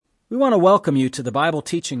We want to welcome you to the Bible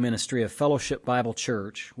teaching ministry of Fellowship Bible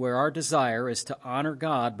Church, where our desire is to honor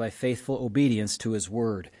God by faithful obedience to His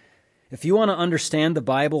Word. If you want to understand the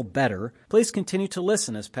Bible better, please continue to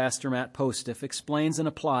listen as Pastor Matt Postiff explains and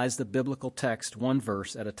applies the biblical text one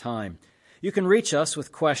verse at a time. You can reach us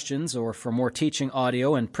with questions or for more teaching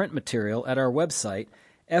audio and print material at our website,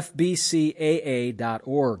 fbcaa.org.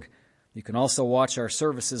 You can also watch our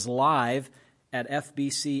services live at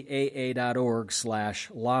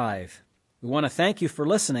fbcaa.org/live. We want to thank you for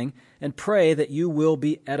listening and pray that you will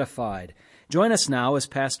be edified. Join us now as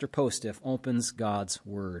Pastor Postiff opens God's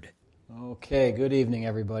Word. Okay, good evening,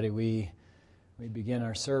 everybody. We begin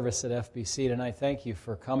our service at FBC tonight. Thank you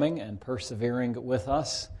for coming and persevering with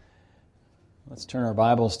us. Let's turn our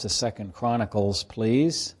Bibles to 2 Chronicles,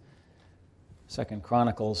 please. 2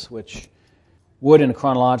 Chronicles, which would, in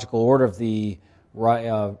chronological order of the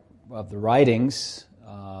writings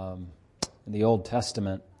in the Old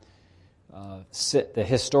Testament, the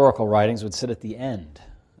historical writings would sit at the end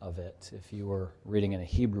of it if you were reading in a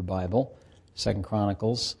Hebrew Bible. 2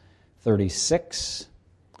 Chronicles 36.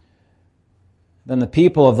 Then the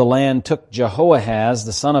people of the land took Jehoahaz,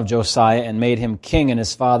 the son of Josiah, and made him king in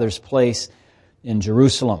his father's place in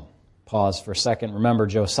Jerusalem. Pause for a second. Remember,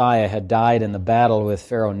 Josiah had died in the battle with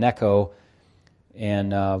Pharaoh Necho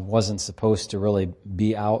and wasn't supposed to really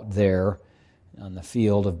be out there on the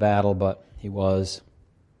field of battle, but he was.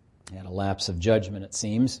 He had a lapse of judgment, it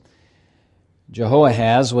seems.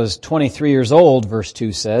 Jehoahaz was 23 years old, verse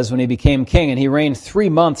 2 says, when he became king, and he reigned 3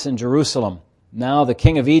 months in Jerusalem. Now the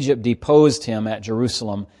king of Egypt deposed him at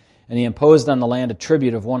Jerusalem, and he imposed on the land a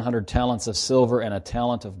tribute of 100 talents of silver and a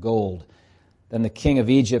talent of gold. Then the king of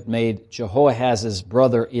Egypt made Jehoahaz's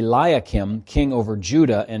brother Eliakim king over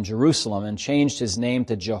Judah and Jerusalem and changed his name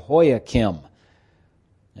to Jehoiakim.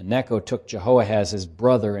 And Necho took Jehoahaz his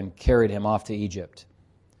brother and carried him off to Egypt.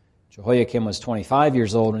 Jehoiakim was 25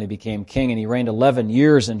 years old when he became king, and he reigned 11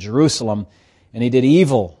 years in Jerusalem, and he did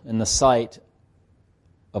evil in the sight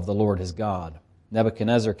of the Lord his God.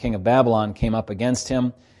 Nebuchadnezzar, king of Babylon, came up against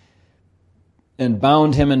him and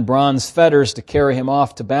bound him in bronze fetters to carry him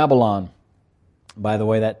off to Babylon. By the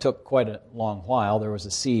way, that took quite a long while. There was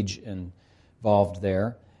a siege involved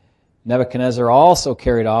there. Nebuchadnezzar also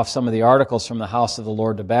carried off some of the articles from the house of the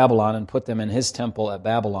Lord to Babylon and put them in his temple at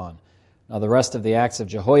Babylon. Now the rest of the acts of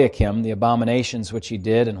Jehoiakim, the abominations which he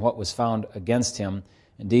did and what was found against him,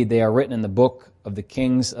 indeed they are written in the book of the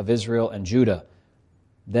kings of Israel and Judah.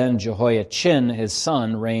 Then Jehoiachin, his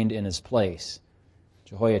son, reigned in his place.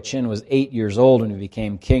 Jehoiachin was 8 years old when he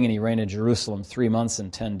became king, and he reigned in Jerusalem 3 months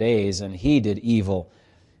and 10 days, and he did evil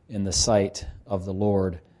in the sight of the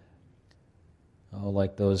Lord,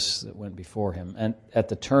 like those that went before him. And at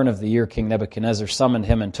the turn of the year, King Nebuchadnezzar summoned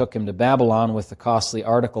him and took him to Babylon with the costly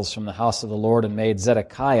articles from the house of the Lord, and made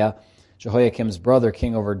Zedekiah, Jehoiakim's brother,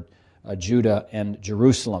 king over Judah and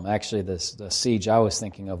Jerusalem. Actually, the siege I was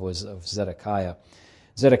thinking of was of Zedekiah.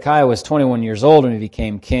 Zedekiah was 21 years old when he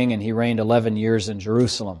became king, and he reigned 11 years in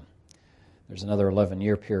Jerusalem. There's another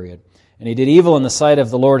 11-year period. And he did evil in the sight of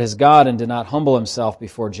the Lord his God, and did not humble himself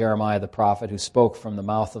before Jeremiah the prophet, who spoke from the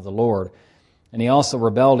mouth of the Lord. And he also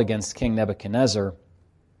rebelled against King Nebuchadnezzar,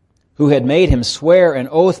 who had made him swear an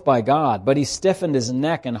oath by God, but he stiffened his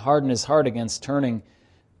neck and hardened his heart against turning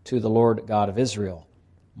to the Lord God of Israel.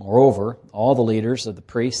 Moreover, all the leaders of the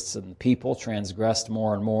priests and the people transgressed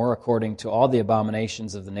more and more according to all the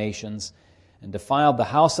abominations of the nations, and defiled the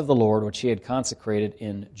house of the Lord which he had consecrated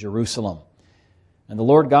in Jerusalem. And the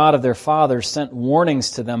Lord God of their fathers sent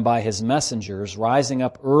warnings to them by his messengers, rising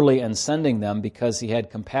up early and sending them, because he had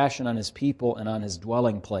compassion on his people and on his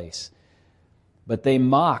dwelling place. But they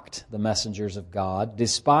mocked the messengers of God,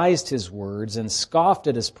 despised his words, and scoffed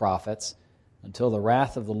at his prophets, until the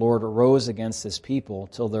wrath of the Lord arose against his people,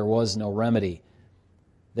 till there was no remedy.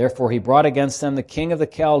 Therefore he brought against them the king of the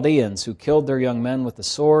Chaldeans, who killed their young men with the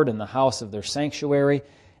sword in the house of their sanctuary,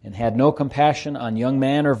 and had no compassion on young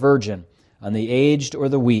man or virgin, on the aged or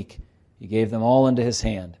the weak. He gave them all into his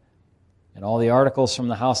hand. And all the articles from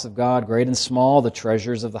the house of God, great and small, the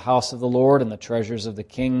treasures of the house of the Lord, and the treasures of the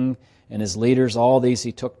king and his leaders, all these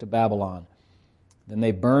he took to Babylon. Then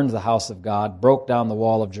they burned the house of God, broke down the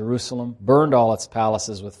wall of Jerusalem, burned all its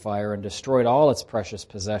palaces with fire, and destroyed all its precious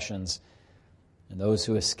possessions. And those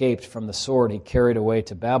who escaped from the sword he carried away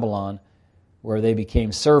to Babylon, where they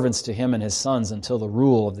became servants to him and his sons until the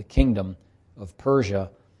rule of the kingdom of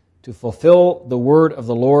Persia, to fulfill the word of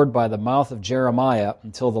the Lord by the mouth of Jeremiah,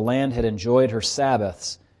 until the land had enjoyed her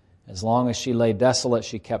Sabbaths. As long as she lay desolate,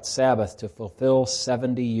 she kept Sabbath to fulfill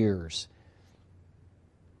 70 years.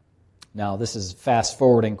 Now, this is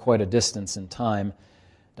fast-forwarding quite a distance in time,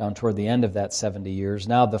 down toward the end of that 70 years.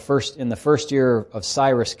 Now in the first year of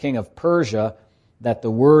Cyrus, king of Persia, that the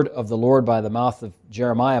word of the Lord by the mouth of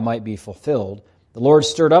Jeremiah might be fulfilled, the Lord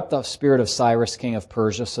stirred up the spirit of Cyrus, king of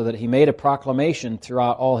Persia, so that he made a proclamation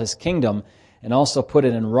throughout all his kingdom, and also put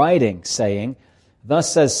it in writing, saying,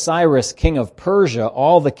 Thus says Cyrus, king of Persia,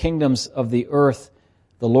 all the kingdoms of the earth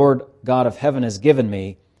the Lord God of heaven has given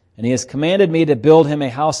me, and he has commanded me to build him a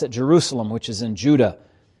house at Jerusalem, which is in Judah.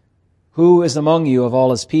 Who is among you of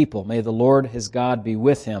all his people? May the Lord his God be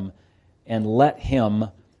with him, and let him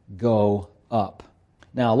go up.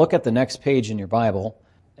 Now look at the next page in your Bible,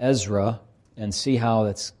 Ezra, and see how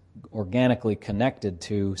it's organically connected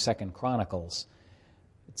to 2 Chronicles.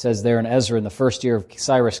 It says there in Ezra, in the first year of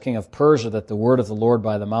Cyrus, king of Persia, that the word of the Lord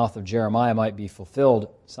by the mouth of Jeremiah might be fulfilled.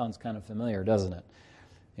 Sounds kind of familiar, doesn't it?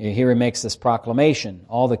 Here he makes this proclamation.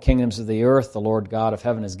 All the kingdoms of the earth the Lord God of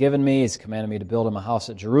heaven has given me. He's commanded me to build him a house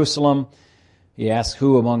at Jerusalem. He asks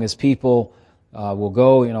who among his people will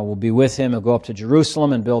go, will be with him. He'll go up to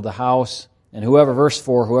Jerusalem and build the house. And whoever, verse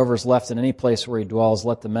 4, whoever is left in any place where he dwells,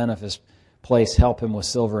 let the men of his place help him with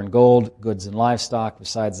silver and gold, goods and livestock,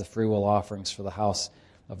 besides the freewill offerings for the house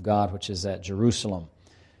of God, which is at Jerusalem.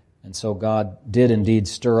 And so God did indeed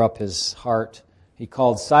stir up his heart. He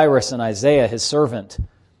called Cyrus and Isaiah his servant,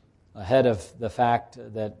 ahead of the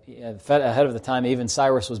time even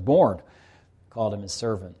Cyrus was born, called him his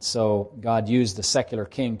servant. So God used the secular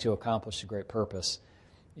king to accomplish a great purpose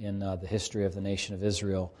in the history of the nation of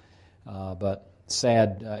Israel. But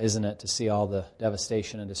sad, isn't it, to see all the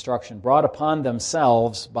devastation and destruction brought upon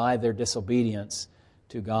themselves by their disobedience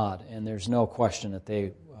to God. And there's no question that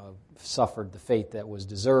they suffered the fate that was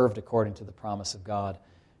deserved according to the promise of God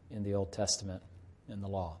in the Old Testament in the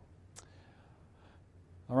law.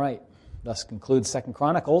 All right, thus concludes 2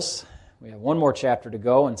 Chronicles. We have one more chapter to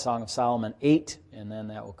go in Song of Solomon 8, and then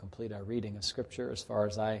that will complete our reading of Scripture as far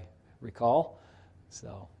as I recall.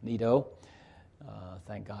 So, neato.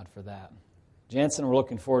 Thank God for that. Jansen, we're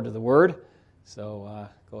looking forward to the Word, so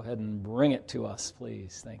go ahead and bring it to us,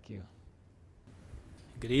 please. Thank you.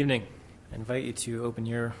 Good evening. I invite you to open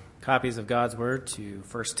your copies of God's Word to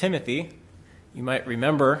 1 Timothy. You might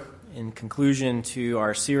remember, in conclusion to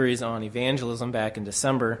our series on evangelism back in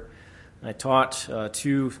December, I taught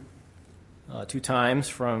two times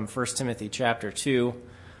from 1 Timothy chapter 2,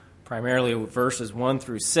 primarily verses 1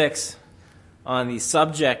 through 6, on the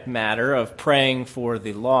subject matter of praying for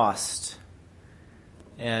the lost.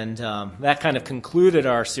 And that kind of concluded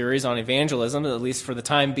our series on evangelism, at least for the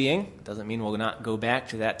time being. Doesn't mean we'll not go back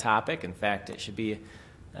to that topic. In fact, it should be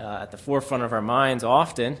at the forefront of our minds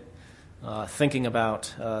often, thinking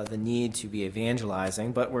about the need to be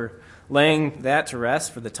evangelizing. But we're laying that to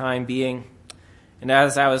rest for the time being. And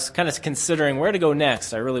as I was kind of considering where to go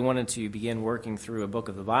next, I really wanted to begin working through a book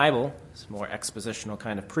of the Bible. It's more expositional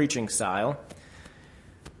kind of preaching style.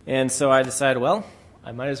 And so I decided, well,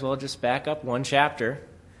 I might as well just back up one chapter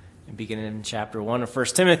and begin in chapter 1 of 1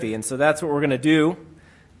 Timothy. And so that's what we're going to do,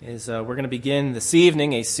 is we're going to begin this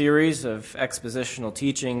evening a series of expositional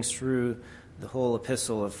teachings through the whole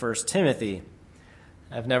epistle of 1 Timothy.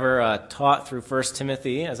 I've never taught through 1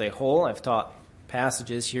 Timothy as a whole. I've taught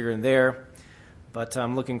passages here and there, but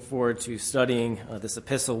I'm looking forward to studying this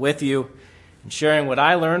epistle with you and sharing what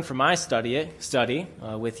I learned from my study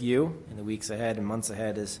with you in the weeks ahead and months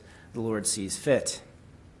ahead as the Lord sees fit.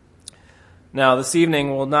 Now, this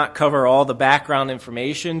evening we'll not cover all the background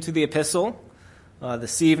information to the epistle.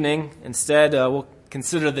 This evening, instead, we'll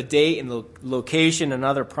consider the date and the location and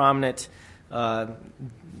other prominent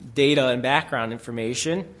data and background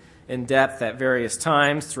information in depth at various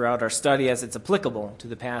times throughout our study as it's applicable to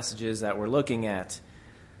the passages that we're looking at.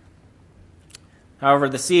 However,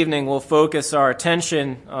 this evening we'll focus our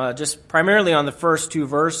attention just primarily on the first two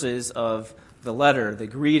verses of the letter, the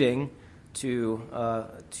greeting to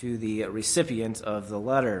the recipient of the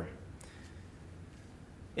letter.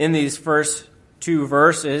 In these first two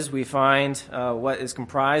verses, we find what is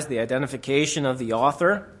comprised, the identification of the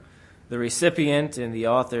author, the recipient, and the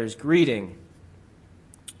author's greeting.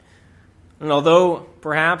 And although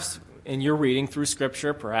perhaps in your reading through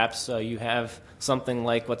Scripture, perhaps you have something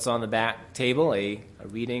like what's on the back table, a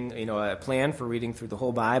reading, a plan for reading through the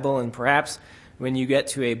whole Bible, and perhaps when you get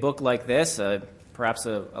to a book like this, perhaps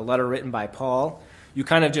a letter written by Paul, you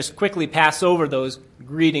kind of just quickly pass over those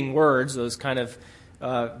greeting words, those kind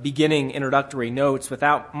of beginning introductory notes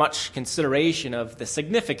without much consideration of the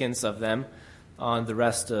significance of them on the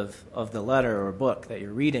rest of the letter or book that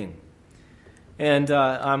you're reading. And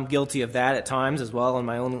I'm guilty of that at times as well in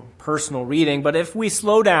my own personal reading. But if we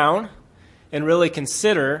slow down and really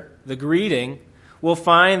consider the greeting, we'll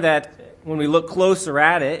find that when we look closer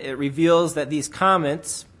at it, it reveals that these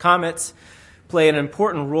comets play an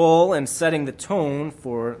important role in setting the tone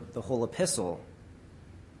for the whole epistle.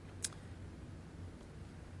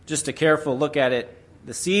 Just a careful look at it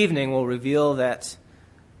this evening will reveal that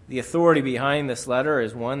the authority behind this letter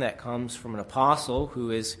is one that comes from an apostle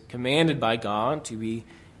who is commanded by God to be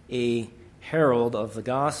a herald of the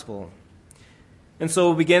gospel. And so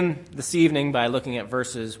we'll begin this evening by looking at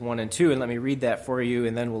verses 1 and 2, and let me read that for you,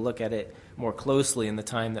 and then we'll look at it more closely in the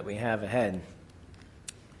time that we have ahead.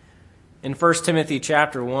 In 1 Timothy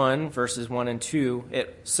chapter 1, verses 1 and 2,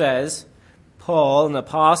 it says, Paul, an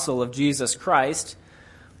apostle of Jesus Christ,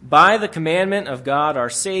 by the commandment of God our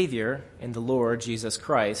Savior and the Lord Jesus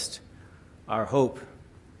Christ, our hope.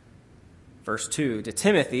 Verse 2, to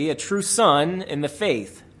Timothy, a true son in the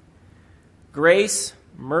faith, grace,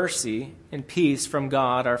 mercy, and peace from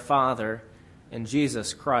God our Father and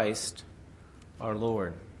Jesus Christ our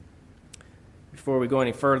Lord. Before we go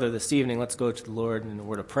any further this evening, let's go to the Lord in a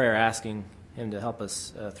word of prayer, asking Him to help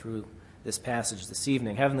us through this passage this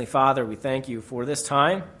evening. Heavenly Father, we thank You for this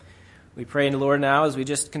time. We pray in the Lord now as we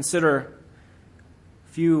just consider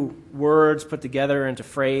a few words put together into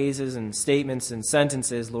phrases and statements and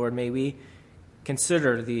sentences. Lord, may we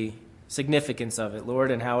consider the significance of it,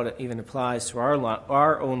 Lord, and how it even applies to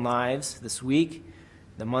our own lives this week,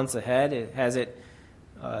 the months ahead. Has it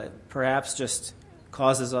perhaps just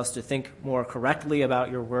causes us to think more correctly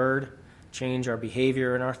about Your word, change our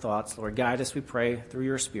behavior and our thoughts. Lord, guide us, we pray, through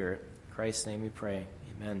Your Spirit. In Christ's name we pray.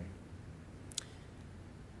 Amen.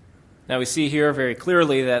 Now we see here very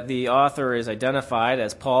clearly that the author is identified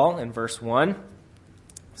as Paul in verse 1.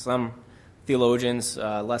 Some theologians,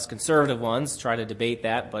 less conservative ones, try to debate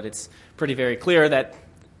that, but it's pretty very clear that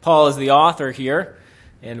Paul is the author here,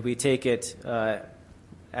 and we take it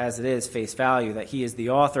as it is, face value, that he is the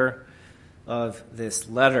author of this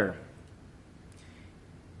letter.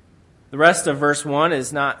 The rest of verse 1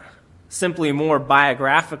 is not simply more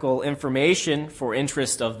biographical information for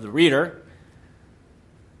interest of the reader.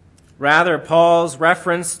 Rather, Paul's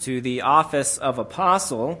reference to the office of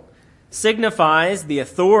apostle signifies the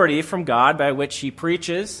authority from God by which he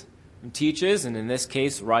preaches and teaches, and in this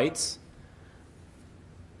case, writes.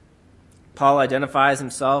 Paul identifies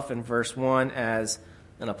himself in verse 1 as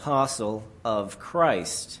an apostle of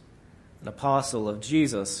Christ, an apostle of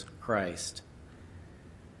Jesus Christ.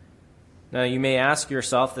 Now, you may ask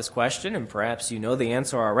yourself this question, and perhaps you know the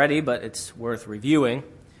answer already, but it's worth reviewing.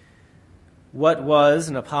 What was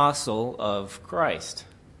an apostle of Christ?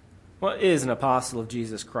 What is an apostle of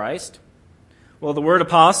Jesus Christ? Well, the word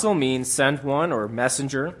apostle means sent one or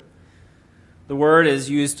messenger. The word is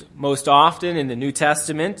used most often in the New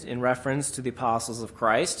Testament in reference to the apostles of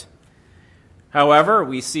Christ. However,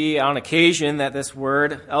 we see on occasion that this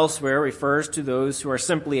word elsewhere refers to those who are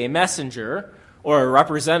simply a messenger or a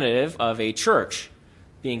representative of a church,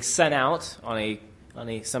 being sent out on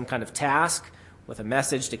some kind of task with a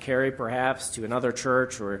message to carry, perhaps to another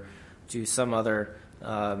church or to some other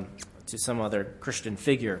Christian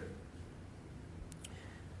figure.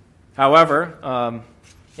 However,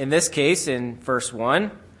 in this case, in verse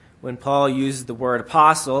 1, when Paul uses the word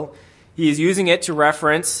apostle, he is using it to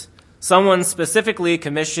reference someone specifically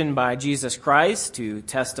commissioned by Jesus Christ to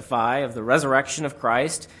testify of the resurrection of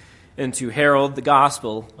Christ and to herald the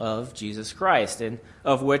gospel of Jesus Christ, and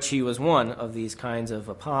of which he was one of these kinds of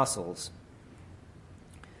apostles.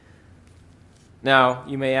 Now,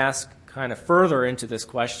 you may ask kind of further into this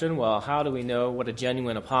question, well, how do we know what a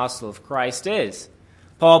genuine apostle of Christ is?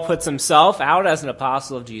 Paul puts himself out as an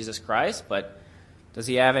apostle of Jesus Christ, but does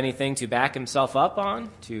he have anything to back himself up on,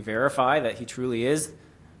 to verify that he truly is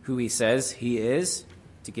who he says he is,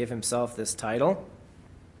 to give himself this title?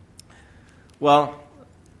 Well,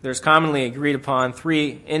 there's commonly agreed upon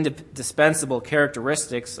three indispensable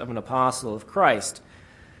characteristics of an apostle of Christ.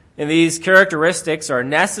 And these characteristics are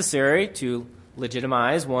necessary to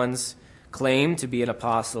legitimize one's claim to be an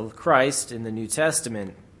apostle of Christ in the New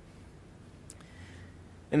Testament.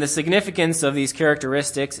 And the significance of these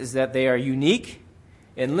characteristics is that they are unique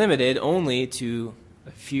and limited only to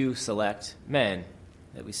a few select men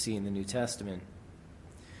that we see in the New Testament.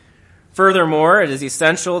 Furthermore, it is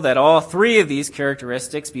essential that all three of these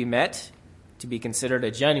characteristics be met to be considered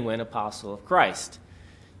a genuine apostle of Christ.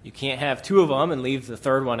 You can't have two of them and leave the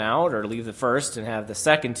third one out, or leave the first and have the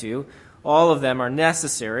second two. All of them are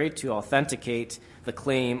necessary to authenticate the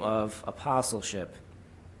claim of apostleship.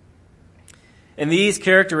 And these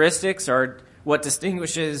characteristics are what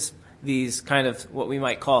distinguishes these kind of what we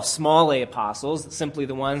might call small a apostles, simply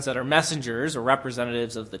the ones that are messengers or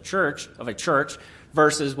representatives of the church,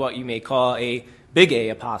 versus what you may call a big A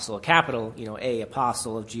apostle, a capital A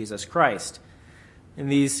apostle of Jesus Christ.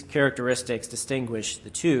 And these characteristics distinguish the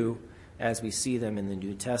two as we see them in the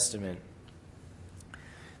New Testament.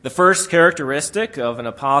 The first characteristic of an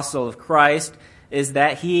apostle of Christ is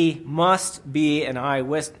that he must be an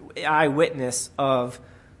eyewitness of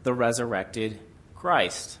the resurrected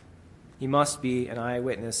Christ. He must be an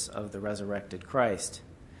eyewitness of the resurrected Christ.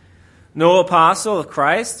 No apostle of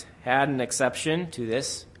Christ had an exception to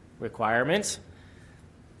this requirement.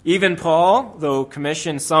 Even Paul, though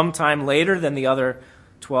commissioned sometime later than the other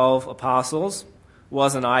 12 apostles,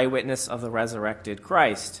 was an eyewitness of the resurrected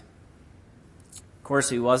Christ. Of course,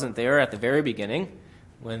 he wasn't there at the very beginning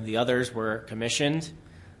when the others were commissioned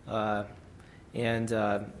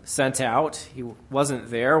and sent out. He wasn't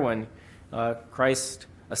there when Christ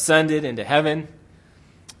ascended into heaven,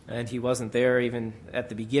 and he wasn't there even at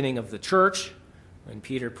the beginning of the church when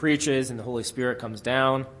Peter preaches and the Holy Spirit comes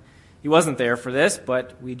down. He wasn't there for this,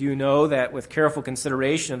 but we do know that with careful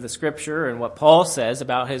consideration of the Scripture and what Paul says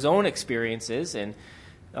about his own experiences and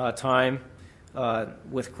time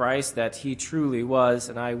with Christ, that he truly was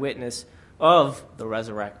an eyewitness of the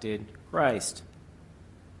resurrected Christ.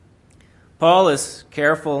 Paul is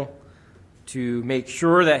careful to make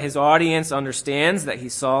sure that his audience understands that he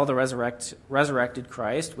saw the resurrected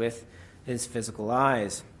Christ with his physical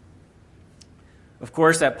eyes. Of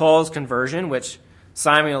course, at Paul's conversion, which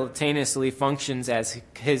simultaneously functions as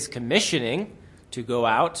his commissioning to go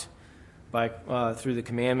out through the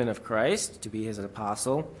commandment of Christ to be his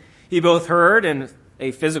apostle, he both heard in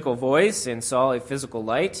a physical voice and saw a physical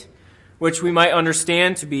light, which we might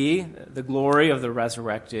understand to be the glory of the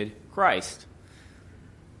resurrected Christ.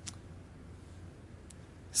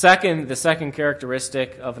 The second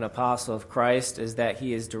characteristic of an apostle of Christ is that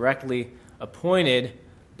he is directly appointed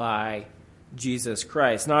by Jesus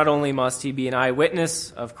Christ. Not only must he be an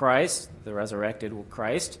eyewitness of Christ, the resurrected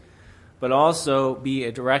Christ, but also be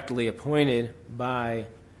directly appointed by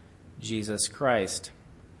Jesus Christ.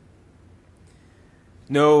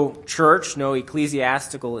 No church, no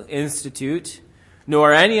ecclesiastical institute,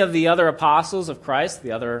 nor any of the other apostles of Christ,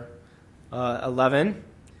 the other 11,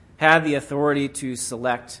 had the authority to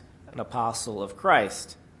select an apostle of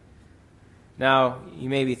Christ. Now, you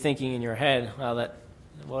may be thinking in your head,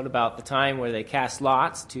 what about the time where they cast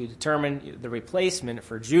lots to determine the replacement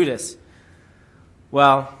for Judas?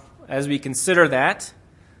 Well, as we consider that,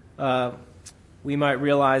 we might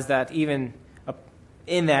realize that even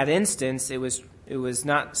in that instance, it was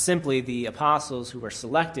not simply the apostles who were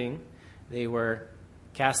selecting. They were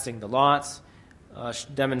casting the lots,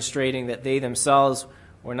 demonstrating that they themselves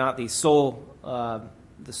were not the sole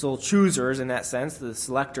choosers in that sense, the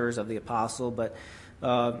selectors of the apostle, but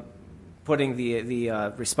putting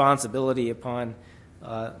the responsibility upon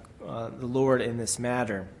the Lord in this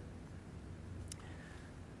matter.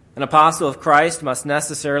 An apostle of Christ must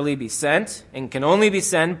necessarily be sent and can only be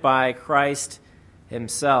sent by Christ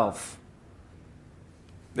himself.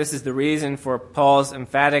 This is the reason for Paul's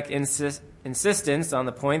emphatic insistence on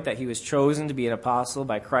the point that he was chosen to be an apostle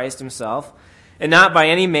by Christ himself and not by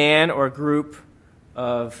any man or group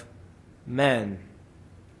of men.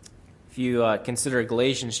 If you consider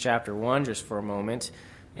Galatians chapter 1 just for a moment,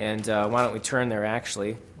 and why don't we turn there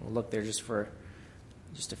actually. We'll look there just for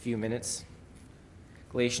a few minutes.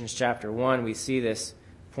 Galatians chapter 1, we see this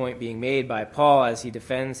point being made by Paul as he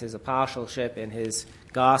defends his apostleship and his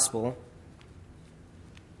gospel.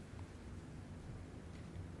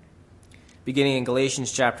 Beginning in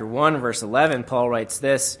Galatians chapter 1, verse 11, Paul writes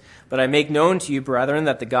this, "But I make known to you, brethren,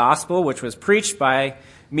 that the gospel which was preached by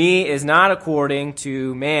me is not according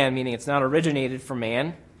to man," meaning it's not originated from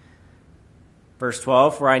man. Verse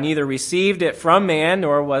 12, "For I neither received it from man,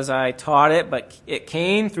 nor was I taught it, but it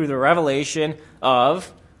came through the revelation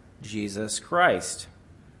of Jesus Christ."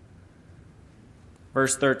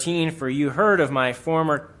 Verse 13, "For you heard of my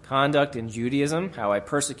former conduct in Judaism, how I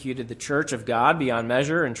persecuted the church of God beyond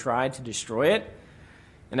measure and tried to destroy it.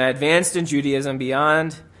 And I advanced in Judaism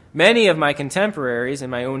beyond many of my contemporaries in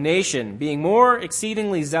my own nation, being more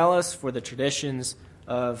exceedingly zealous for the traditions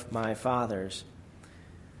of my fathers."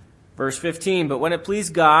 Verse 15, "But when it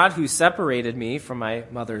pleased God, who separated me from my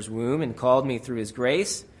mother's womb and called me through his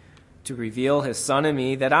grace to reveal his Son in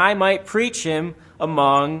me, that I might preach him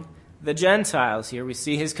among the Gentiles." Here we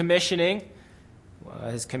see his commissioning,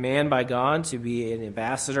 his command by God to be an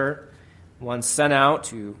ambassador, one sent out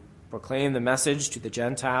to proclaim the message to the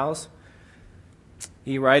Gentiles.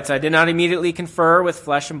 He writes, "I did not immediately confer with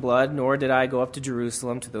flesh and blood, nor did I go up to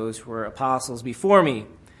Jerusalem to those who were apostles before me,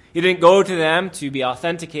 He didn't go to them to be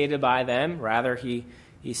authenticated by them. Rather, he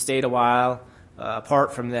stayed a while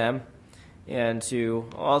apart from them, and to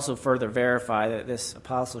also further verify that this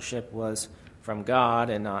apostleship was from God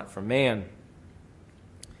and not from man.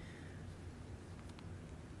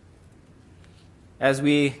 As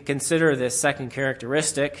we consider this second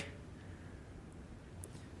characteristic,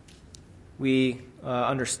 we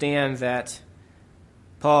understand that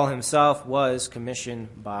Paul himself was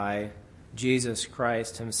commissioned by Jesus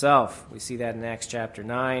Christ himself. We see that in Acts chapter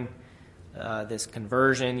 9, this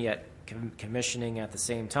conversion yet commissioning at the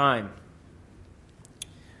same time.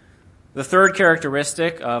 The third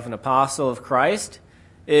characteristic of an apostle of Christ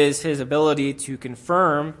is his ability to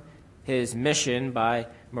confirm his mission by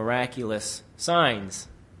miraculous signs.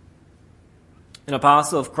 An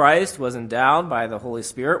apostle of Christ was endowed by the Holy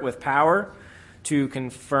Spirit with power to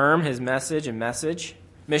confirm his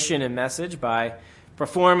mission and message by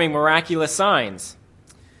performing miraculous signs.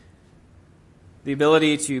 The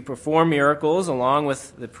ability to perform miracles, along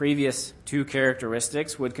with the previous two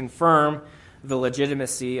characteristics, would confirm the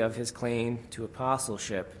legitimacy of his claim to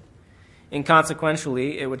apostleship. And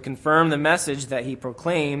consequentially, it would confirm the message that he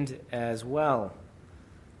proclaimed as well.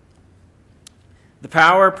 The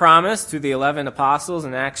power promised to the 11 apostles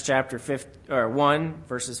in Acts chapter 1,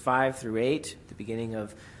 verses 5 through 8, at the beginning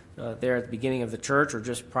of the church, or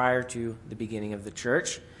just prior to the beginning of the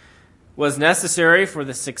church, was necessary for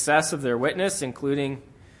the success of their witness,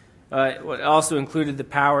 also included the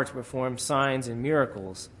power to perform signs and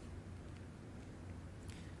miracles.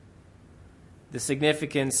 The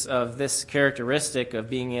significance of this characteristic of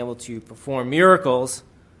being able to perform miracles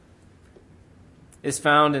is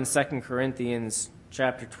found in 2 Corinthians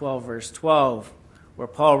chapter 12, verse 12, where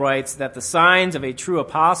Paul writes that the signs of a true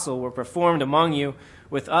apostle were performed among you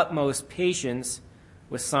with utmost patience,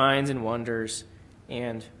 with signs and wonders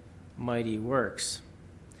and mighty works.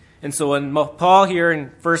 And so when Paul here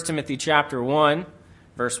in 1 Timothy chapter 1,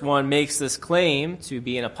 verse 1, makes this claim to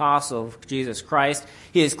be an apostle of Jesus Christ,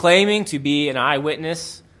 he is claiming to be an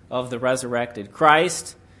eyewitness of the resurrected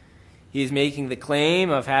Christ. He is making the claim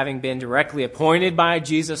of having been directly appointed by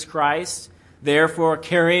Jesus Christ, therefore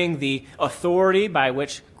carrying the authority by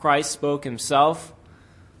which Christ spoke himself,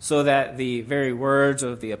 so that the very words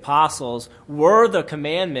of the apostles were the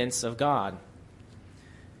commandments of God.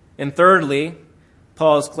 And thirdly,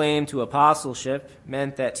 Paul's claim to apostleship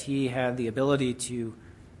meant that he had the ability to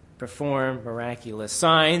perform miraculous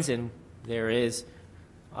signs, and there is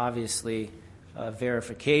obviously a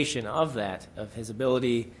verification of that, of his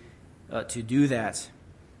ability to do that.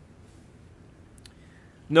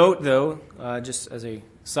 Note, though, just as a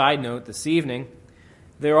side note this evening,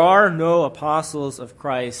 there are no apostles of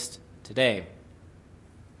Christ today.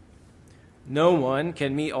 No one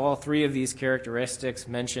can meet all three of these characteristics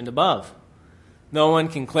mentioned above. No one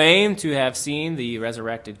can claim to have seen the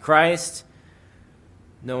resurrected Christ.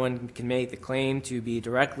 No one can make the claim to be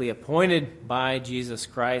directly appointed by Jesus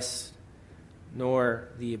Christ, nor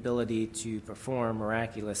the ability to perform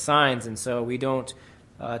miraculous signs. And so we don't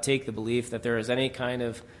take the belief that there is any kind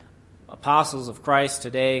of apostles of Christ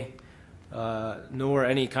today, nor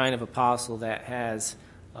any kind of apostle that has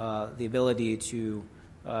the ability to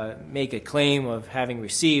make a claim of having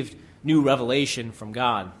received new revelation from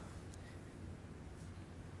God.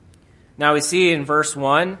 Now we see in verse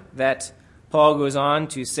 1 that Paul goes on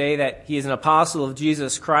to say that he is an apostle of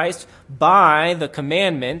Jesus Christ by the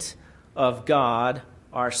commandment of God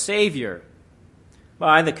our Savior.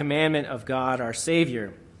 By the commandment of God our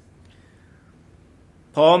Savior.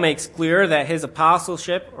 Paul makes clear that his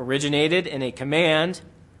apostleship originated in a command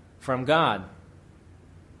from God.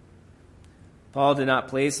 Paul did not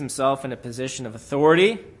place himself in a position of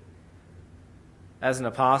authority as an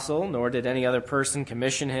apostle, nor did any other person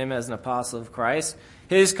commission him as an apostle of Christ.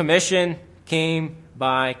 His commission came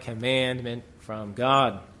by commandment from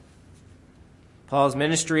God. Paul's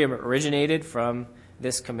ministry originated from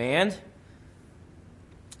this command.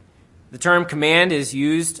 The term command is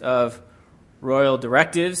used of royal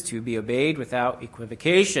directives to be obeyed without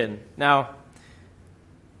equivocation. Now,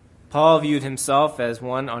 Paul viewed himself as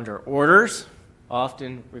one under orders,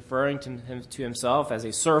 often referring to himself as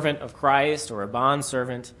a servant of Christ or a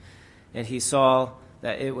bondservant, and he saw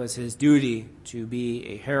that it was his duty to be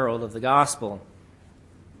a herald of the gospel.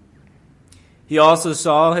 He also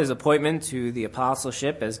saw his appointment to the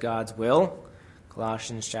apostleship as God's will.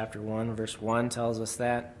 Colossians chapter 1, verse 1 tells us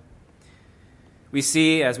that. We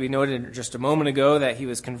see, as we noted just a moment ago, that he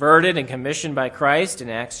was converted and commissioned by Christ in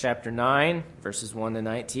Acts chapter 9, verses 1 to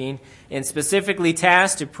 19, and specifically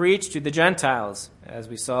tasked to preach to the Gentiles, as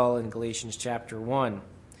we saw in Galatians chapter 1.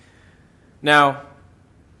 Now,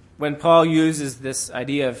 when Paul uses this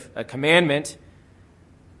idea of a commandment,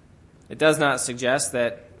 it does not suggest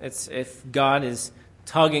that it's if God is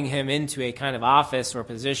tugging him into a kind of office or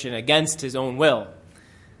position against his own will.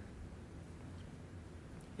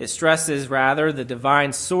 It stresses, rather, the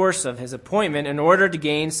divine source of his appointment in order to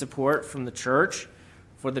gain support from the church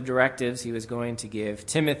for the directives he was going to give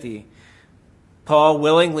Timothy. Paul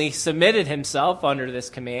willingly submitted himself under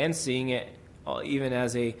this command, seeing it even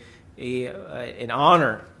as an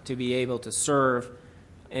honor to be able to serve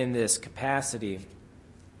in this capacity.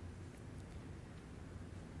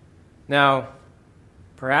 Now,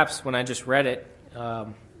 perhaps when I just read it,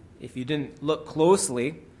 if you didn't look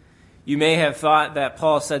closely, you may have thought that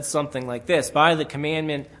Paul said something like this, by the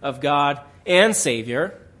commandment of God and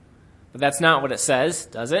Savior. But that's not what it says,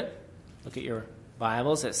 does it? Look at your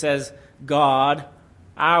Bibles. It says, God,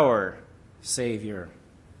 our Savior.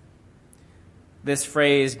 This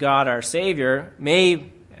phrase, God, our Savior,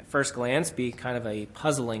 may, at first glance, be kind of a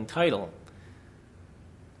puzzling title.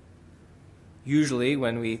 Usually,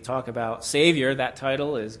 when we talk about Savior, that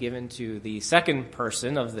title is given to the second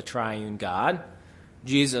person of the triune God,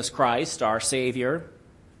 Jesus Christ, our Savior.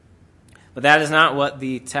 But that is not what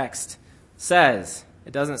the text says.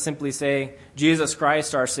 It doesn't simply say Jesus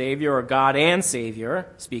Christ, our Savior, or God and Savior,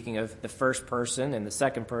 speaking of the first person and the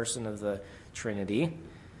second person of the Trinity.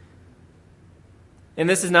 And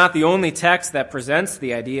this is not the only text that presents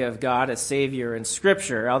the idea of God as Savior in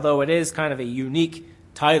Scripture, although it is kind of a unique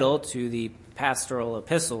title to the pastoral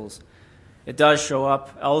epistles. It does show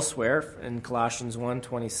up elsewhere in Colossians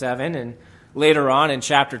 1:27, and later on in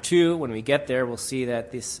chapter 2, when we get there, we'll see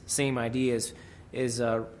that this same idea is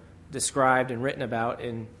described and written about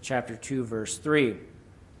in chapter 2, verse 3.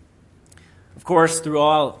 Of course,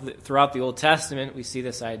 throughout the Old Testament, we see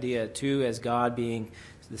this idea, too, as God being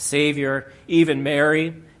the Savior. Even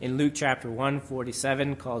Mary, in Luke chapter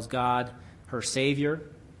 1:47, calls God her Savior.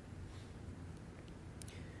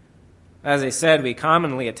 As I said, we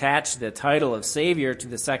commonly attach the title of Savior to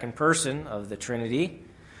the second person of the Trinity,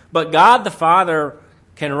 but God the Father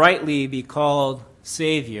can rightly be called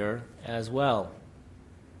Savior as well.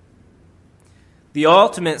 The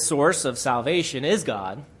ultimate source of salvation is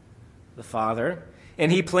God the Father,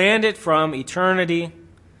 and he planned it from eternity.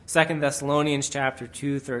 2 Thessalonians chapter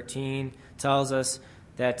 2:13 tells us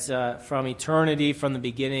that from eternity, from the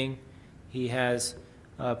beginning, he has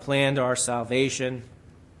planned our salvation.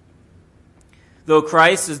 Though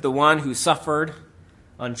Christ is the one who suffered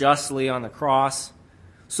unjustly on the cross,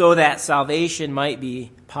 so that salvation might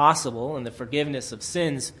be possible and the forgiveness of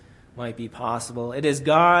sins might be possible, it is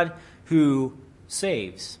God who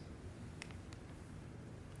saves.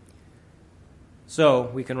 So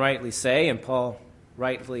we can rightly say, and Paul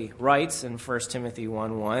rightly writes in 1 Timothy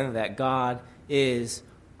 1:1, that God is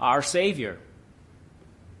our Savior.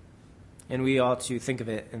 And we ought to think of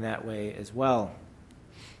it in that way as well.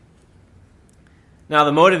 Now,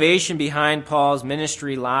 the motivation behind Paul's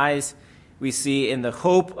ministry lies, we see, in the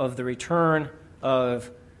hope of the return of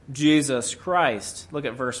Jesus Christ. Look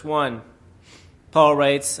at verse 1. Paul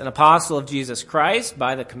writes, an apostle of Jesus Christ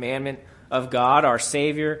by the commandment of God, our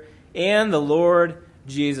Savior, and the Lord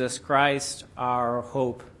Jesus Christ, our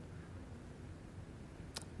hope.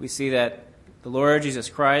 We see that the Lord Jesus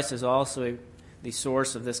Christ is also the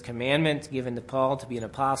source of this commandment given to Paul to be an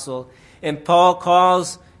apostle. And Paul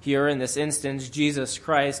calls here in this instance Jesus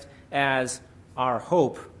Christ as our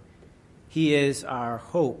hope. He is our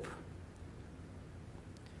hope.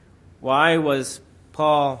 Why was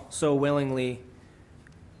Paul so willingly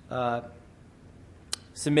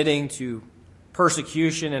submitting to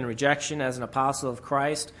persecution and rejection as an apostle of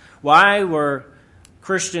Christ? Why were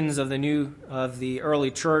Christians of the early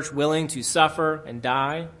church willing to suffer and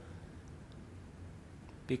die?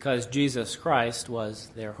 Because Jesus Christ was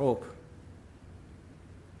their hope.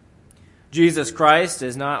 Jesus Christ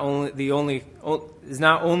is not only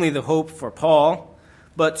the hope for Paul,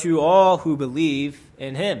 but to all who believe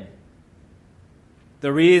in him.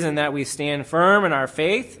 The reason that we stand firm in our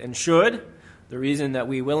faith, and should, the reason that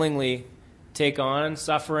we willingly take on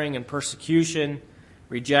suffering and persecution,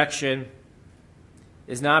 rejection,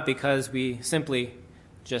 is not because we simply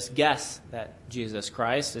just guess that Jesus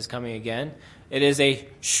Christ is coming again. It is a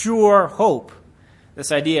sure hope.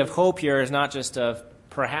 This idea of hope here is not just of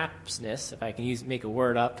perhapsness, if I can make a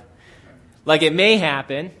word up, like it may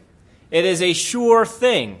happen. It is a sure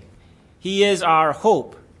thing. He is our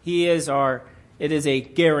hope. It is a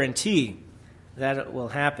guarantee that it will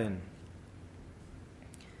happen.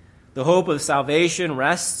 The hope of salvation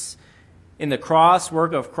rests in the cross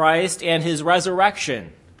work of Christ and his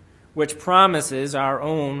resurrection, which promises our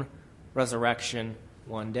own resurrection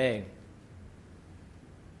one day.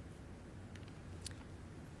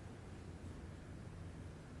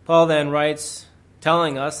 Paul then writes,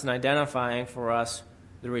 telling us and identifying for us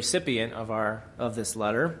the recipient of this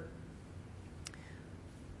letter.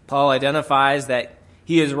 Paul identifies that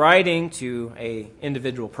he is writing to an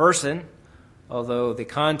individual person, although the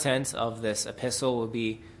content of this epistle will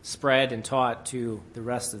be spread and taught to the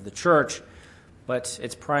rest of the church, but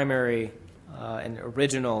its primary and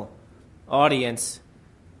original audience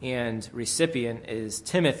and recipient is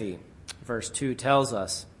Timothy. Verse 2 tells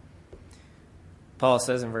us. Paul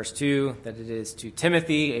says in verse 2 that it is to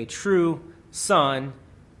Timothy, a true son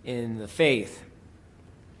in the faith.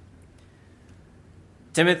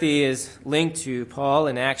 Timothy is linked to Paul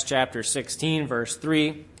in Acts chapter 16, verse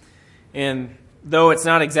 3. And though it's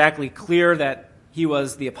not exactly clear that he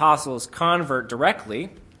was the apostle's convert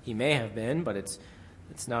directly, he may have been, but it's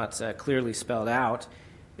not clearly spelled out,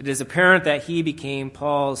 it is apparent that he became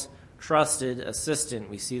Paul's trusted assistant.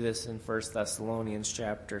 We see this in 1 Thessalonians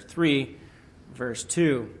chapter 3, verse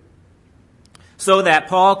 2. So that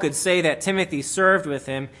Paul could say that Timothy served with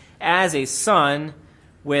him as a son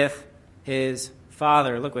with his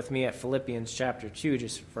father. Look with me at Philippians chapter 2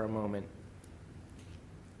 just for a moment.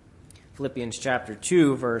 Philippians chapter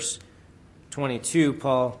 2, verse 22,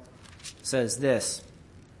 Paul says this.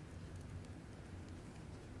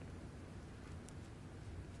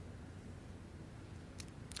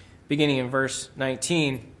 Beginning in verse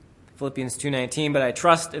 19, Philippians 2:19, but I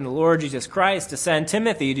trust in the Lord Jesus Christ to send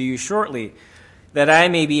Timothy to you shortly, that I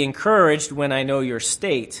may be encouraged when I know your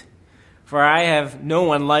state. For I have no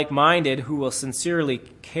one like-minded who will sincerely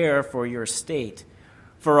care for your state.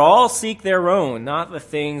 For all seek their own, not the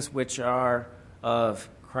things which are of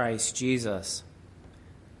Christ Jesus.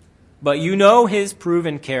 But you know his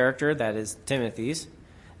proven character, that is Timothy's,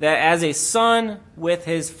 that as a son with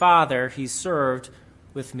his father he served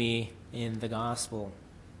with me in the gospel.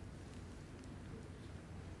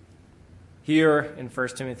 Here in 1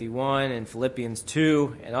 Timothy 1 and Philippians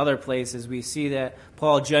 2 and other places, we see that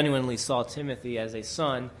Paul genuinely saw Timothy as a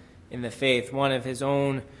son in the faith, one of his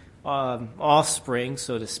own offspring,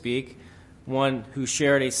 so to speak, one who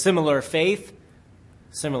shared a similar faith,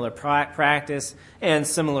 similar practice, and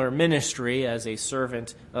similar ministry as a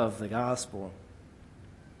servant of the gospel.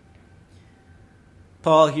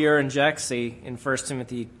 Paul here injects in 1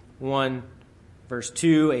 Timothy 1, verse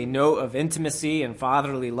 2, a note of intimacy and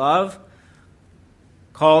fatherly love,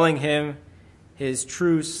 calling him his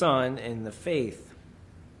true son in the faith.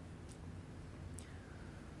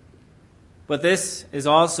 But this is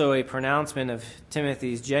also a pronouncement of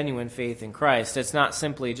Timothy's genuine faith in Christ. It's not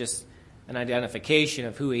simply just an identification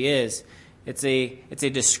of who he is. It's a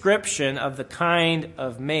description of the kind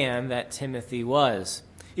of man that Timothy was.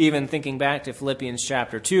 Even thinking back to Philippians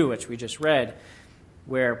chapter 2, which we just read,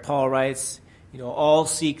 where Paul writes, all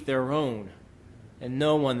seek their own, and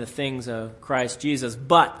no one the things of Christ Jesus.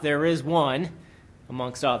 But there is one,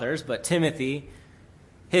 amongst others, but Timothy,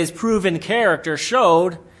 his proven character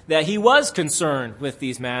showed that he was concerned with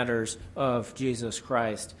these matters of Jesus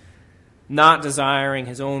Christ, not desiring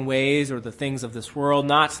his own ways or the things of this world,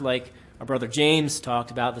 not like our brother James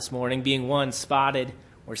talked about this morning, being one spotted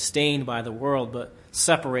or stained by the world, but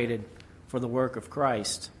separated for the work of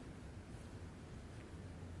Christ.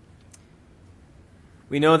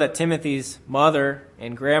 We know that Timothy's mother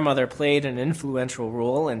and grandmother played an influential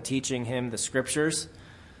role in teaching him the Scriptures.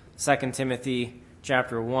 2 Timothy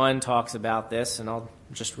chapter 1 talks about this, and I'll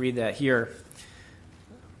just read that here.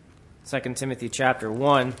 2 Timothy chapter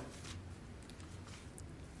 1,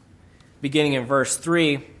 beginning in verse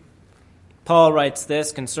 3, Paul writes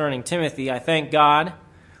this concerning Timothy, I thank God,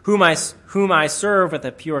 whom I serve with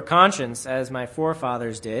a pure conscience, as my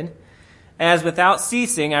forefathers did, as without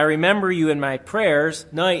ceasing I remember you in my prayers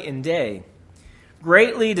night and day,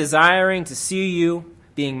 greatly desiring to see you,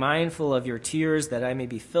 being mindful of your tears, that I may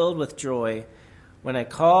be filled with joy when I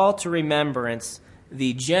call to remembrance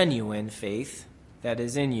the genuine faith that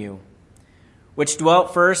is in you, which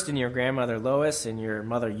dwelt first in your grandmother Lois and your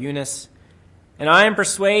mother Eunice, and I am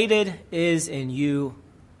persuaded is in you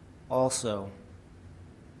also.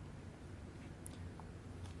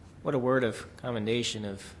 What a word of commendation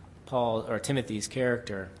of Paul or Timothy's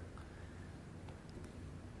character.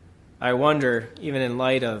 I wonder, even in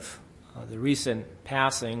light of the recent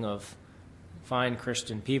passing of fine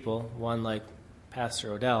Christian people, one like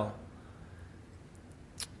Pastor Odell,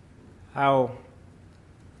 how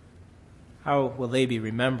will they be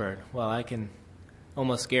remembered? Well, I can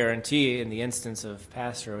almost guarantee in the instance of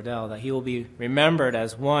Pastor Odell that he will be remembered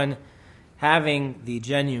as one having the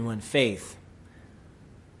genuine faith,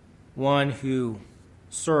 one who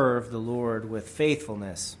served the Lord with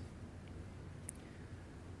faithfulness.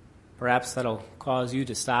 Perhaps that'll cause you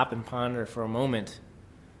to stop and ponder for a moment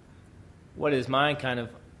what is my kind of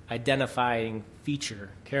identifying feature,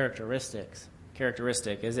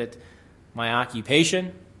 characteristic? Is it my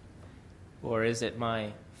occupation, or is it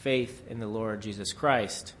my faith in the Lord Jesus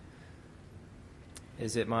Christ?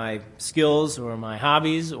 Is it my skills or my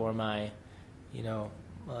hobbies or my,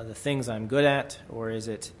 the things I'm good at, or is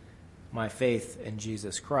it my faith in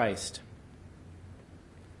Jesus Christ?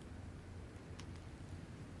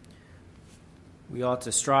 We ought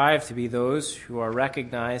to strive to be those who are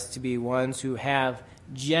recognized to be ones who have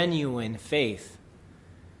genuine faith.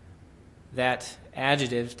 That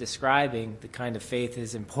adjective describing the kind of faith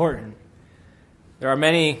is important. There are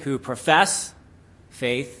many who profess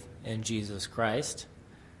faith in Jesus Christ,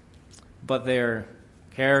 but their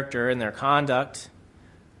character and their conduct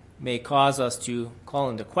may cause us to call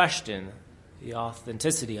into question the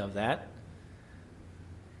authenticity of that.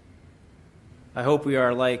 I hope we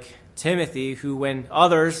are like Timothy, who when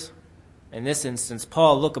others, in this instance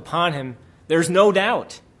Paul, look upon him, there's no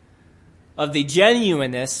doubt of the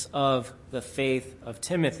genuineness of the faith of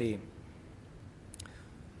Timothy.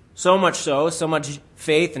 So much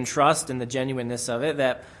faith and trust in the genuineness of it,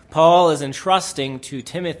 that Paul is entrusting to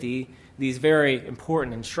Timothy these very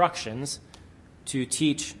important instructions to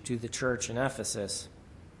teach to the church in Ephesus.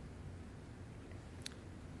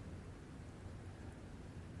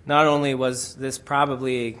 Not only was this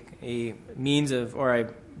probably a means of, or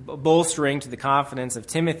a bolstering to the confidence of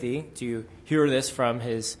Timothy to hear this from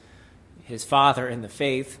his father in the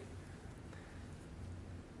faith,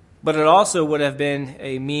 but it also would have been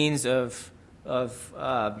a means of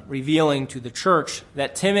revealing to the church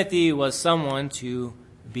that Timothy was someone to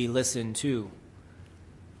be listened to.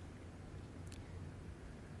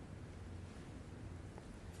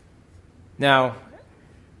 Now,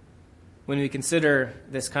 when we consider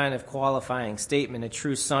this kind of qualifying statement, a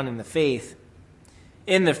true son in the faith,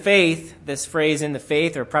 this phrase "in the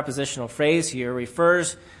faith" or prepositional phrase here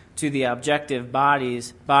refers to the objective body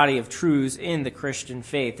of truths in the Christian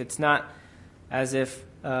faith. It's not as if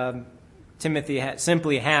Timothy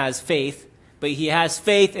simply has faith, but he has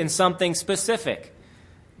faith in something specific,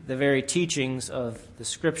 the very teachings of the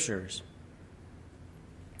Scriptures.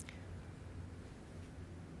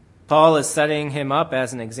 Paul is setting him up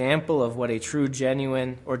as an example of what a true,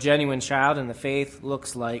 genuine child in the faith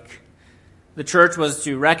looks like. The church was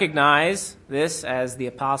to recognize this as the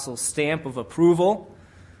apostle's stamp of approval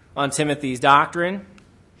on Timothy's doctrine,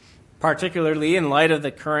 particularly in light of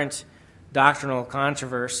the current doctrinal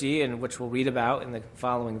controversy, in which we'll read about in the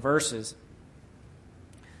following verses.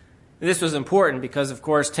 This was important because, of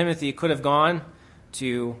course, Timothy could have gone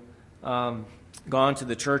to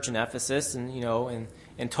the church in Ephesus and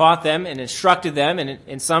taught them and instructed them, and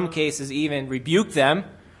in some cases even rebuked them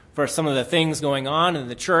for some of the things going on in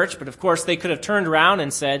the church. But of course, they could have turned around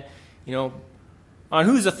and said, on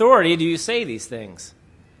whose authority do you say these things?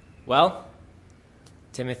 Well,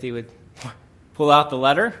 Timothy would pull out the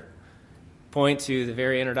letter, point to the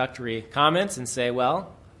very introductory comments, and say,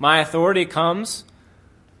 well, my authority comes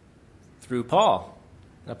through Paul,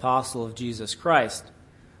 an apostle of Jesus Christ.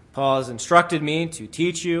 Paul has instructed me to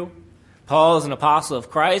teach you. Paul is an apostle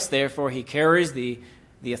of Christ, therefore he carries the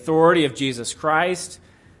authority of Jesus Christ,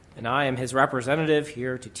 and I am his representative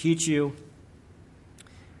here to teach you.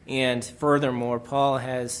 And furthermore, Paul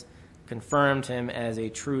has confirmed him as a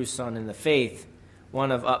true son in the faith,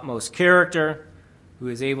 one of utmost character, who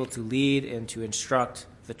is able to lead and to instruct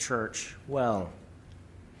the church well.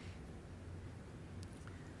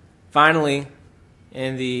 Finally,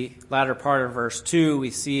 in the latter part of verse 2, we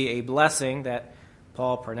see a blessing that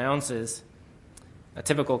Paul pronounces, a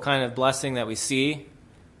typical kind of blessing that we see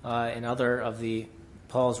in other of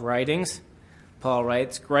Paul's writings. Paul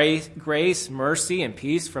writes, grace, mercy, and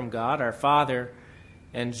peace from God our Father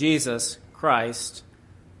and Jesus Christ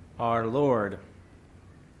our Lord.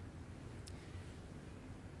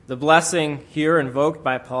 The blessing here invoked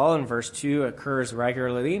by Paul in verse 2 occurs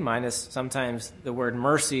regularly, minus sometimes the word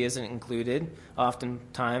mercy isn't included.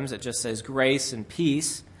 Oftentimes it just says grace and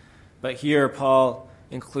peace. But here Paul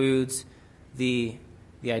includes the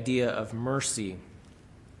idea of mercy.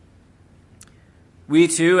 We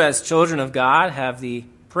too, as children of God, have the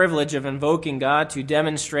privilege of invoking God to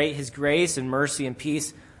demonstrate his grace and mercy and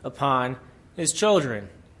peace upon his children.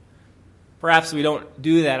 Perhaps we don't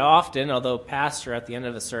do that often, although pastor at the end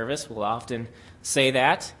of a service will often say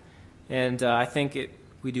that. And I think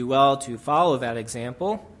we do well to follow that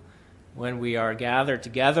example when we are gathered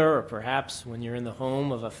together, or perhaps when you're in the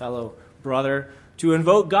home of a fellow brother, to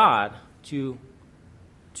invoke God to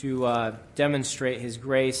demonstrate his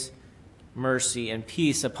grace, mercy, and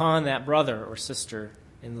peace upon that brother or sister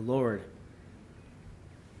in the Lord.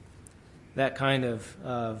 that kind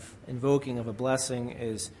of invoking of a blessing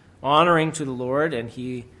is honoring to the Lord, and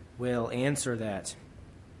he will answer that.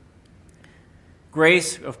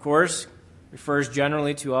 Grace, of course, refers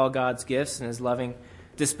generally to all God's gifts and his loving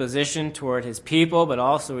disposition toward his people, but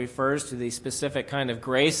also refers to the specific kind of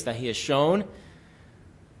grace that he has shown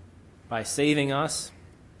by saving us.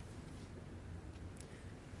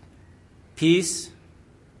 Peace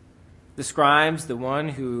describes the one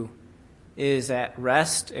who is at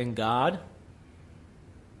rest in God.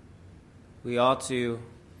 We ought to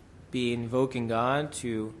be invoking God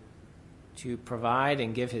to provide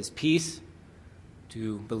and give his peace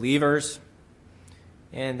to believers,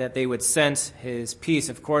 and that they would sense his peace.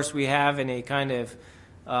 Of course, we have in a kind of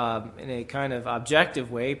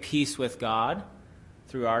objective way peace with God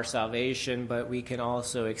through our salvation, but we can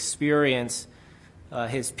also experience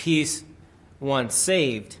his peace once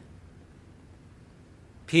saved.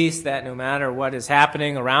 Peace that no matter what is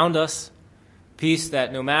happening around us, peace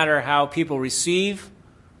that no matter how people receive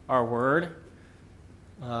our word,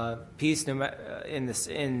 peace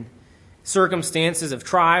in circumstances of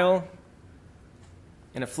trial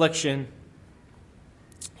and affliction,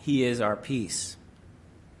 he is our peace.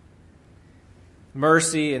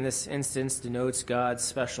 Mercy in this instance denotes God's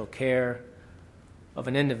special care of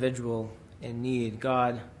an individual in need.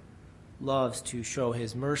 God loves to show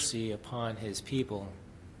his mercy upon his people.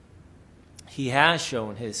 He has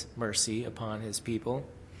shown his mercy upon his people,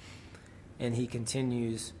 and he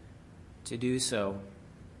continues to do so.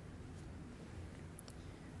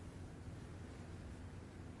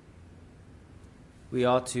 We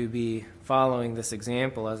ought to be following this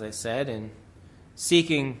example, as I said, and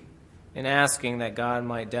seeking and asking that God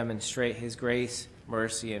might demonstrate his grace,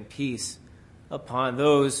 mercy, and peace upon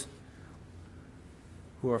those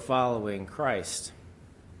who are following Christ.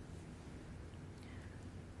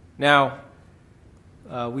 Now,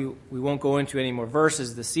 we won't go into any more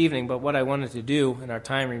verses this evening, but what I wanted to do in our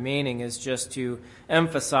time remaining is just to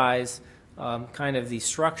emphasize kind of the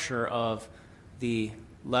structure of the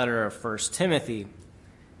letter of 1 Timothy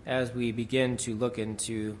as we begin to look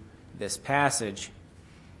into this passage.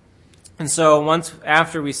 And so once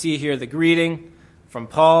after we see here the greeting from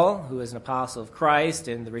Paul, who is an apostle of Christ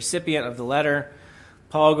and the recipient of the letter,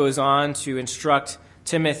 Paul goes on to instruct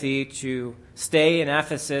Timothy to stay in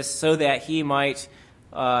Ephesus so that he might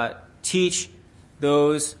teach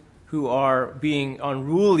those who are being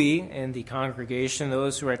unruly in the congregation,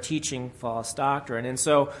 those who are teaching false doctrine. And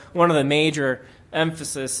so one of the major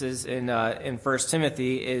emphases in 1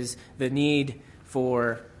 Timothy is the need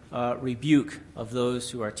for rebuke of those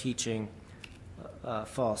who are teaching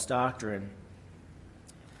false doctrine.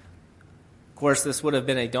 Of course, this would have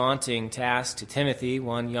been a daunting task to Timothy,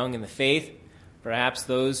 one young in the faith. Perhaps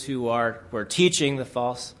those who were teaching the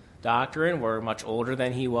false doctrine were much older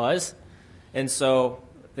than he was. And so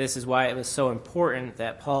this is why it was so important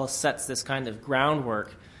that Paul sets this kind of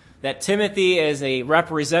groundwork, that Timothy is a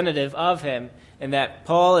representative of him, and that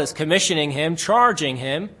Paul is commissioning him, charging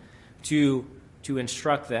him to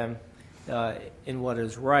instruct them in what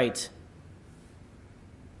is right.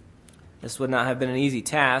 This would not have been an easy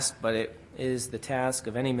task, but it is the task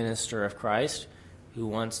of any minister of Christ who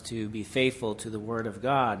wants to be faithful to the Word of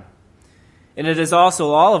God. And it is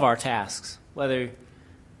also all of our tasks, whether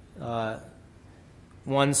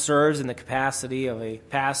one serves in the capacity of a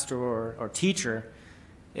pastor or teacher.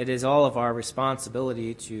 It is all of our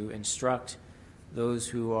responsibility to instruct those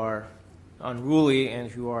who are unruly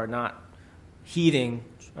and who are not heeding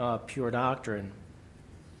pure doctrine.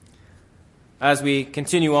 As we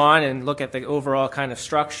continue on and look at the overall kind of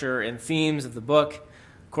structure and themes of the book,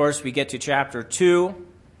 of course, we get to chapter 2,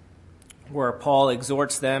 where Paul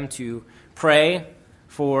exhorts them to pray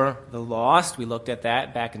for the lost. We looked at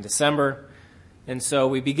that back in December. And so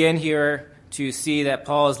we begin here to see that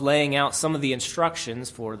Paul is laying out some of the instructions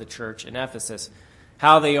for the church in Ephesus,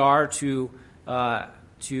 how they are to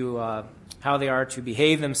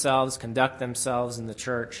behave themselves, conduct themselves in the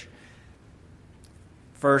church.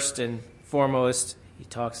 First and foremost, he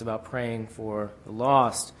talks about praying for the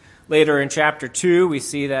lost. Later in chapter 2, we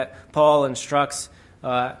see that Paul instructs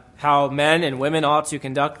how men and women ought to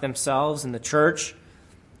conduct themselves in the church.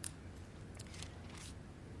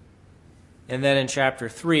 And then in chapter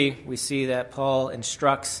 3, we see that Paul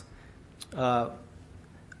instructs on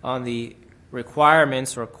the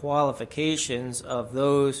requirements or qualifications of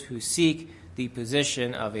those who seek the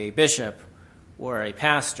position of a bishop or a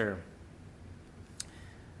pastor.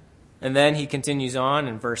 And then he continues on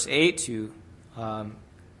in verse 8 to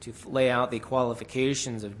lay out the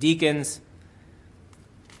qualifications of deacons.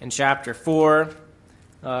 In chapter 4,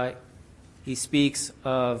 he speaks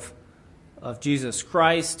of Jesus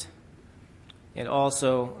Christ and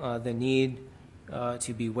also the need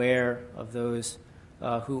to beware of those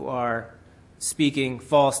who are speaking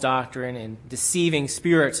false doctrine and deceiving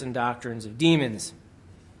spirits and doctrines of demons.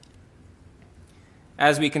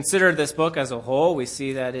 As we consider this book as a whole, we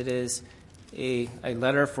see that it is a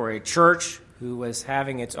letter for a church who was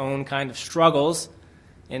having its own kind of struggles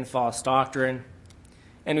in false doctrine.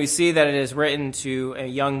 And we see that it is written to a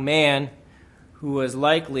young man who was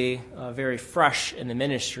likely very fresh in the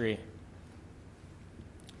ministry.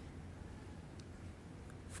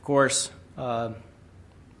 Of course,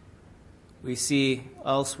 we see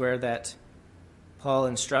elsewhere that Paul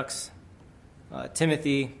instructs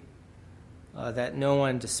Timothy that no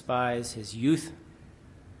one despise his youth.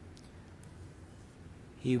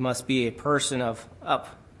 He must be a person of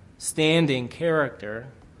upstanding character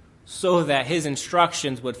so that his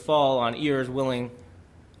instructions would fall on ears willing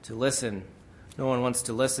to listen. No one wants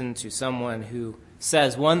to listen to someone who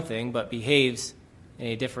says one thing but behaves in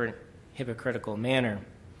a different hypocritical manner.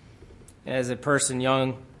 As a person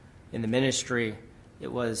young in the ministry,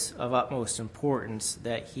 it was of utmost importance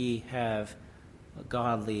that he have a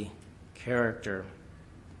godly character.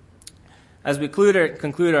 As we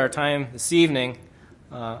conclude our time this evening,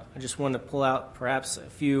 I just want to pull out perhaps a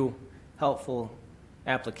few helpful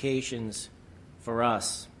applications for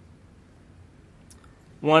us.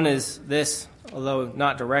 One is this, although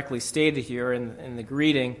not directly stated here in the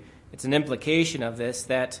greeting, it's an implication of this,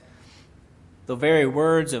 that the very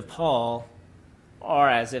words of Paul are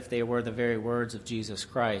as if they were the very words of Jesus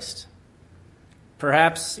Christ.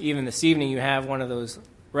 Perhaps even this evening you have one of those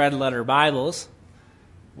red letter Bibles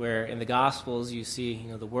where in the Gospels you see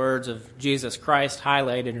the words of Jesus Christ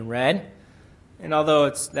highlighted in red. And although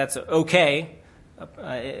that's okay,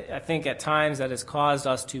 I think at times that has caused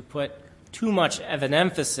us to put too much of an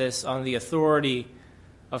emphasis on the authority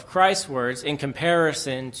of Christ's words in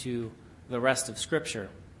comparison to the rest of Scripture.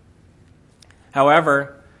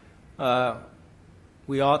 However,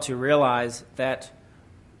 we ought to realize that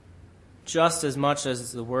just as much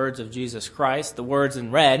as the words of Jesus Christ, the words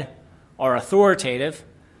in red, are authoritative,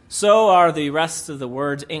 so are the rest of the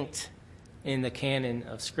words inked in the canon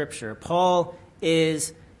of Scripture. Paul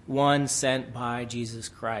is one sent by Jesus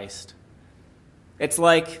Christ. It's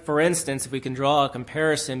like, for instance, if we can draw a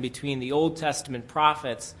comparison between the Old Testament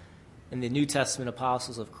prophets and the New Testament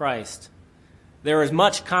apostles of Christ. There is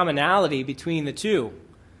much commonality between the two.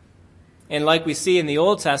 And like we see in the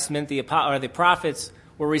Old Testament, the prophets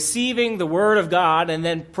were receiving the word of God and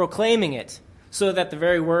then proclaiming it, so that the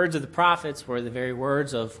very words of the prophets were the very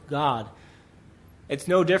words of God. It's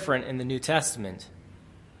no different in the New Testament.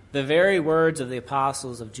 The very words of the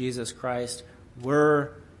apostles of Jesus Christ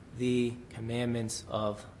were the commandments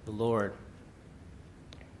of the Lord.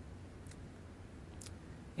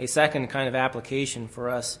 A second kind of application for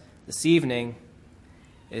us this evening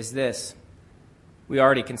is this. We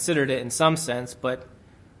already considered it in some sense, but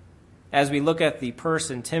as we look at the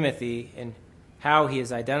person Timothy and how he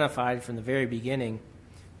is identified from the very beginning,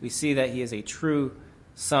 we see that he is a true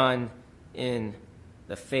son in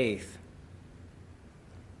the faith.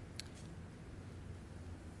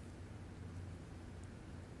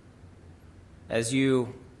 As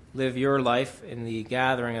you live your life in the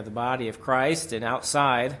gathering of the body of Christ and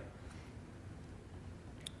outside,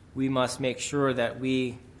 we must make sure that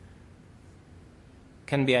we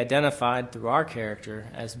can be identified through our character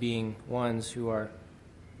as being ones who are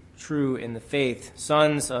true in the faith,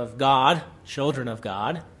 sons of God, children of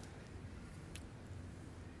God,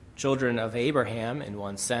 children of Abraham in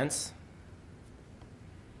one sense,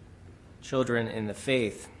 children in the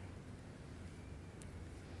faith.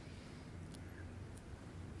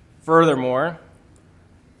 Furthermore,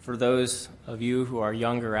 for those of you who are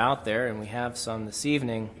younger out there, and we have some this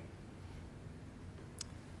evening,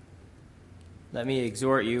 let me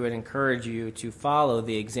exhort you and encourage you to follow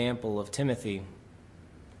the example of Timothy.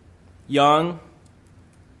 Young,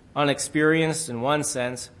 unexperienced in one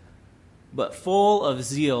sense, but full of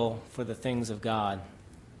zeal for the things of God,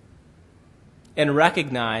 and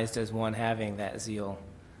recognized as one having that zeal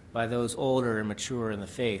by those older and mature in the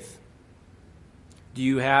faith. Do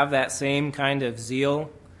you have that same kind of zeal?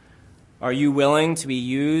 Are you willing to be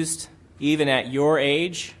used, even at your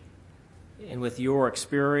age and with your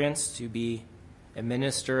experience, to be a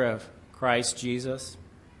minister of Christ Jesus?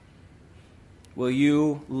 Will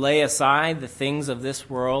you lay aside the things of this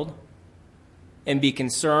world and be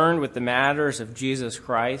concerned with the matters of Jesus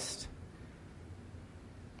Christ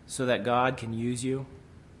so that God can use you?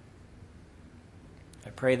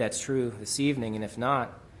 I pray that's true this evening, and if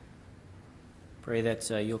not, pray that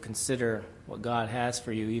you'll consider what God has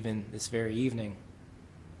for you even this very evening.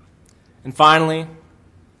 And finally,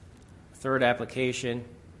 third application,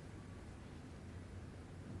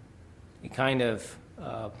 a kind of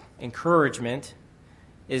encouragement,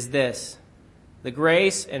 is this: the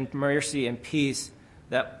grace and mercy and peace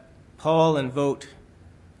that Paul invoked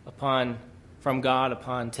from God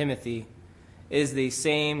upon Timothy is the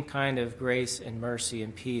same kind of grace and mercy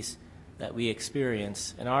and peace that we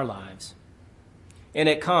experience in our lives. And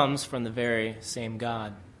it comes from the very same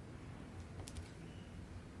God.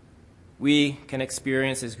 We can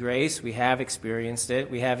experience His grace. We have experienced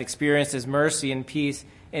it. We have experienced His mercy and peace,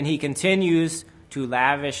 and He continues to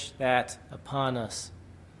lavish that upon us.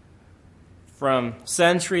 From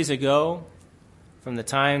centuries ago, from the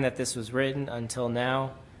time that this was written until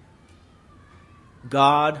now,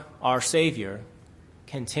 God, our Savior,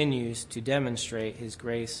 continues to demonstrate His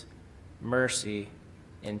grace, mercy,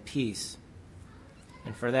 and peace.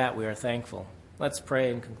 And for that we are thankful. Let's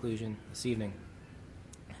pray in conclusion this evening.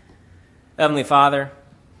 Heavenly Father,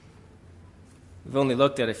 we've only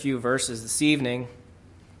looked at a few verses this evening,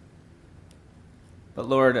 but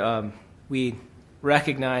Lord, we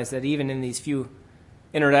recognize that even in these few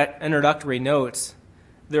introductory notes,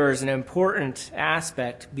 there is an important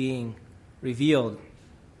aspect being revealed.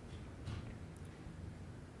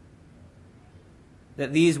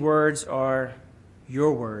 That these words are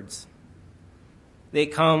your words. They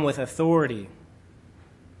come with authority.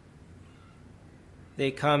 They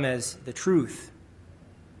come as the truth.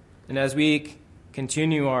 And as we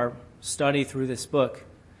continue our study through this book,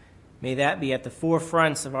 may that be at the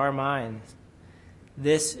forefront of our minds.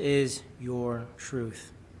 This is your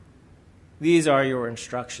truth. These are your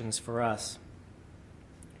instructions for us.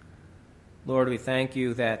 Lord, we thank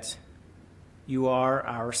you that you are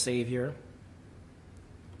our Savior.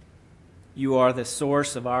 You are the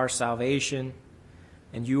source of our salvation,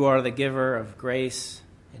 and you are the giver of grace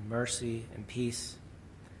and mercy and peace.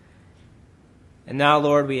 And now,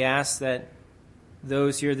 Lord, we ask that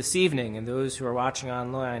those here this evening and those who are watching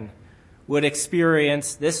online would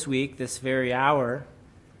experience this week, this very hour,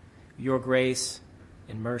 your grace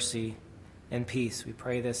and mercy and peace. We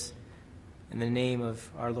pray this in the name of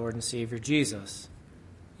our Lord and Savior Jesus.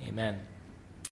 Amen.